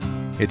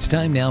It's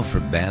time now for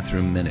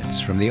Bathroom Minutes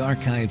from the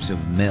archives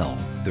of Mel,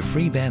 the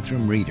free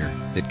bathroom reader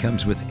that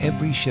comes with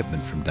every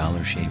shipment from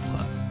Dollar Shave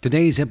Club.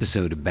 Today's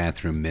episode of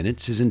Bathroom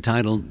Minutes is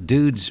entitled,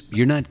 Dudes,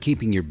 You're Not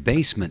Keeping Your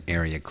Basement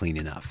Area Clean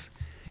Enough,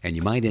 and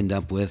you might end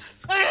up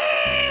with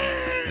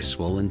a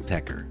swollen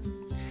pecker.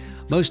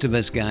 Most of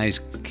us guys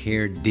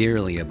care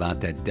dearly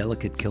about that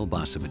delicate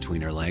kielbasa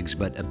between our legs,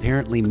 but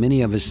apparently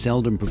many of us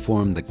seldom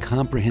perform the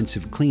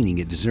comprehensive cleaning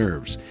it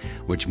deserves,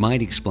 which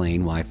might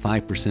explain why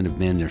 5% of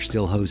men are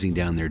still hosing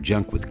down their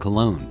junk with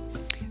cologne.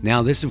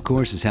 Now, this, of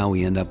course, is how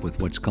we end up with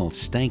what's called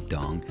stank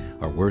dong,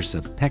 or worse,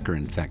 a pecker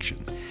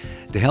infection.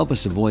 To help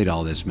us avoid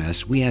all this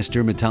mess, we asked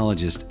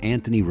dermatologist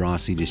Anthony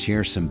Rossi to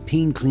share some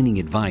peen cleaning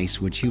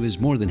advice, which he was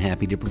more than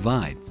happy to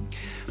provide.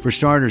 For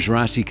starters,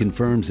 Rossi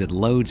confirms that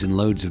loads and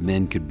loads of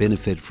men could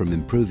benefit from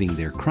improving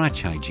their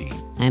crotch hygiene.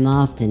 I'm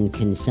often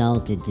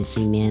consulted to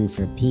see men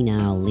for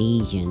penile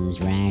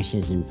lesions,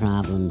 rashes, and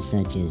problems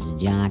such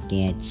as jock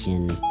itch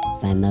and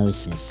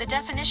phimosis. The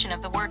definition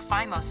of the word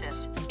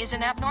phimosis is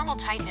an abnormal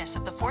tightness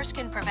of the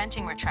foreskin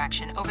preventing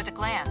retraction over the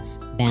glands.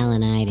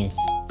 Balanitis.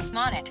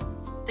 Monit.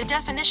 The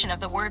definition of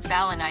the word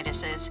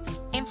balanitis is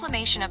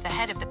inflammation of the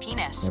head of the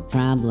penis. They're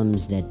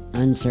problems that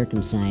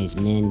uncircumcised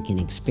men can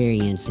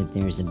experience if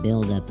there's a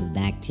buildup of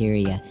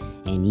bacteria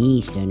and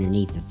yeast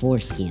underneath the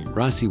foreskin.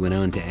 Rossi went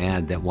on to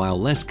add that while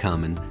less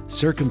common,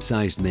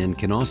 circumcised men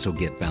can also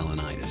get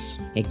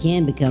balanitis. It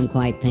can become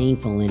quite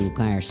painful and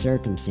require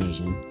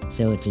circumcision,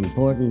 so it's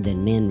important that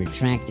men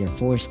retract their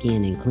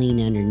foreskin and clean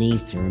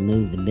underneath to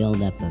remove the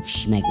buildup of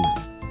schmegma.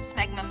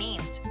 Smegma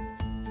means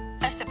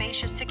a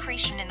sebaceous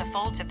secretion in the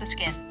folds of the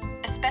skin,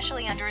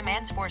 especially under a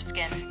man's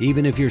foreskin.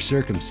 Even if you're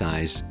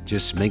circumcised,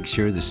 just make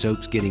sure the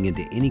soap's getting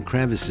into any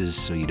crevices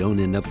so you don't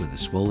end up with a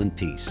swollen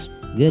piece.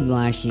 Good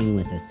washing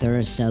with a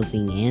thorough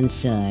soaping and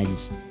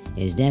suds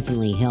is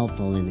definitely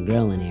helpful in the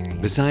growing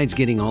area. Besides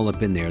getting all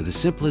up in there, the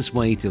simplest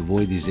way to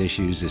avoid these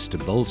issues is to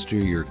bolster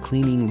your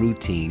cleaning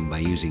routine by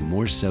using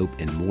more soap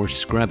and more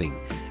scrubbing,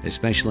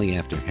 especially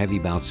after heavy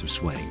bouts of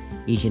sweating.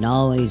 You should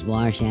always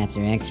wash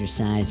after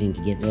exercising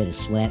to get rid of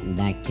sweat and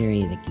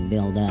bacteria that can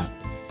build up.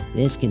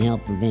 This can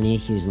help prevent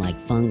issues like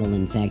fungal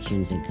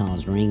infections that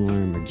cause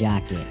ringworm or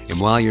jock itch. And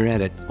while you're at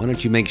it, why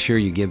don't you make sure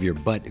you give your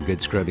butt a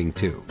good scrubbing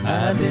too?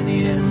 I've been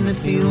in the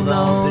field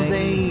all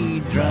day,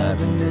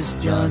 driving this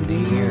John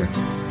Deere.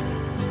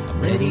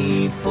 I'm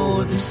ready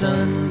for the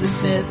sun to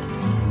set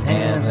and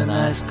have an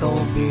ice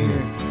cold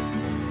beer.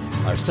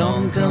 Our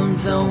song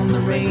comes on the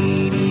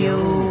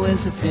radio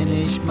as I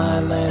finish my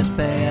last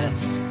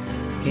pass.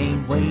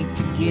 Can't wait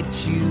to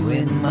get you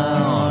in my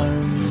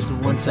arms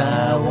once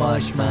I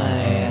wash my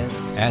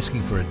ass.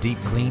 Asking for a deep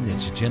clean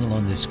that's gentle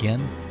on the skin?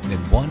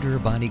 Then Wanderer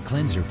Body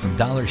Cleanser from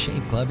Dollar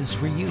Shave Club is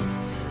for you.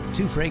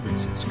 2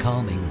 fragrances,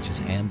 Calming, which is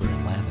amber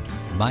and lavender,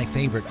 and my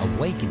favorite,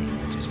 Awakening,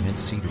 which is mint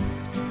cedarwood.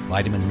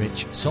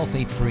 Vitamin-rich,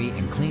 sulfate-free,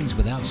 and cleans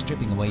without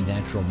stripping away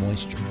natural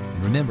moisture.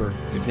 And remember,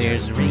 If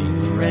there's a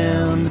ring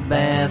around the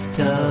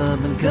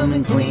bathtub, and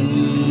coming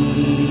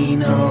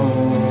clean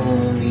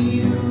on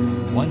you.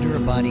 Wanderer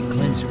Body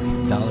Cleanser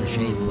from Dollar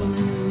Shave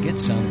Club. Get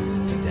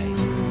some today.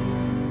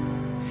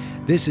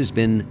 This has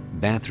been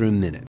Bathroom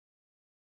Minute.